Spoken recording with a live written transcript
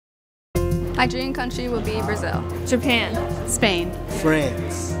My dream country would be Brazil. Japan. Spain.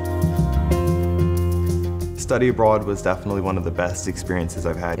 France. Study abroad was definitely one of the best experiences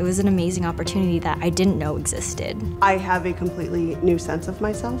I've had. It was an amazing opportunity that I didn't know existed. I have a completely new sense of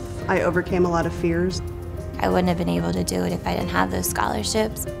myself. I overcame a lot of fears. I wouldn't have been able to do it if I didn't have those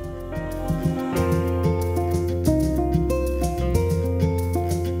scholarships.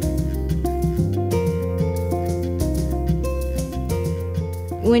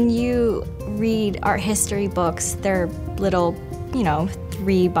 When you read art history books, they're little,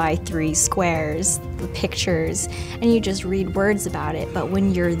 3x3 squares, the pictures, and you just read words about it. But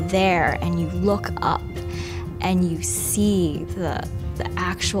when you're there and you look up and you see the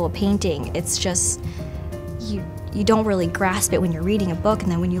actual painting, it's just, you don't really grasp it when you're reading a book,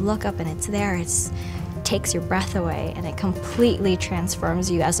 and then when you look up and it's there, it takes your breath away, and it completely transforms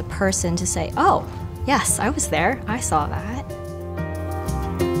you as a person to say, oh, yes, I was there, I saw that.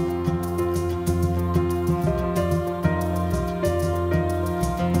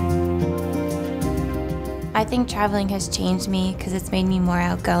 I think traveling has changed me because it's made me more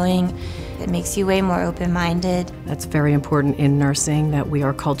outgoing. It makes you way more open-minded. That's very important in nursing, that we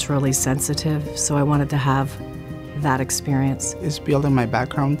are culturally sensitive, so I wanted to have that experience. It's building my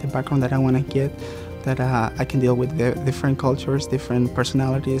background, the background that I want to get, that I can deal with the different cultures, different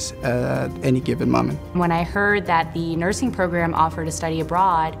personalities at any given moment. When I heard that the nursing program offered to study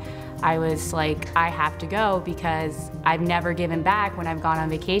abroad, I was like, I have to go because I've never given back when I've gone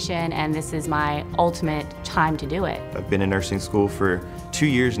on vacation, and this is my ultimate time to do it. I've been in nursing school for 2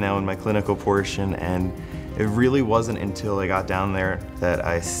 years now in my clinical portion, and it really wasn't until I got down there that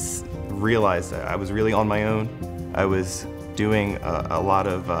I realized that I was really on my own. I was doing a lot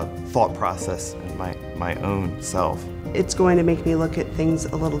of thought process in my own self. It's going to make me look at things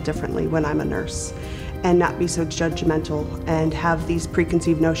a little differently when I'm a nurse, and not be so judgmental and have these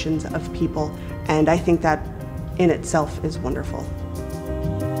preconceived notions of people. And I think that in itself is wonderful.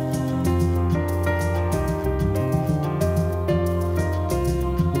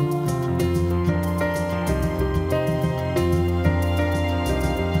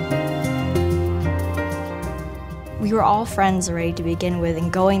 We were all friends already to begin with,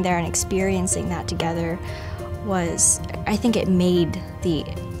 and going there and experiencing that together was, I think it made the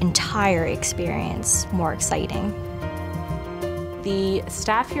entire experience more exciting. The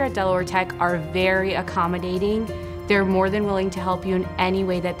staff here at Delaware Tech are very accommodating. They're more than willing to help you in any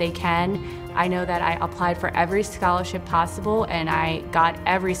way that they can. I know that I applied for every scholarship possible, and I got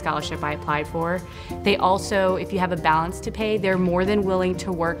every scholarship I applied for. They also, if you have a balance to pay, they're more than willing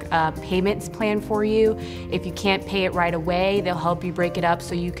to work a payments plan for you. If you can't pay it right away, they'll help you break it up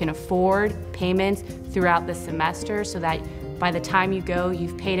so you can afford payments throughout the semester, so that by the time you go,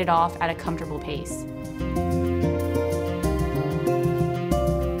 you've paid it off at a comfortable pace.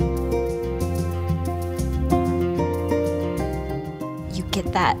 You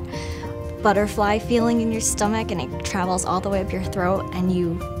get that butterfly feeling in your stomach, and it travels all the way up your throat, and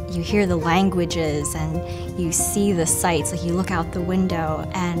you hear the languages and you see the sights, like you look out the window,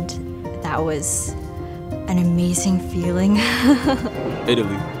 and that was an amazing feeling.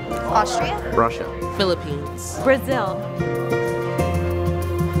 Italy. Austria. Russia. Philippines. Brazil.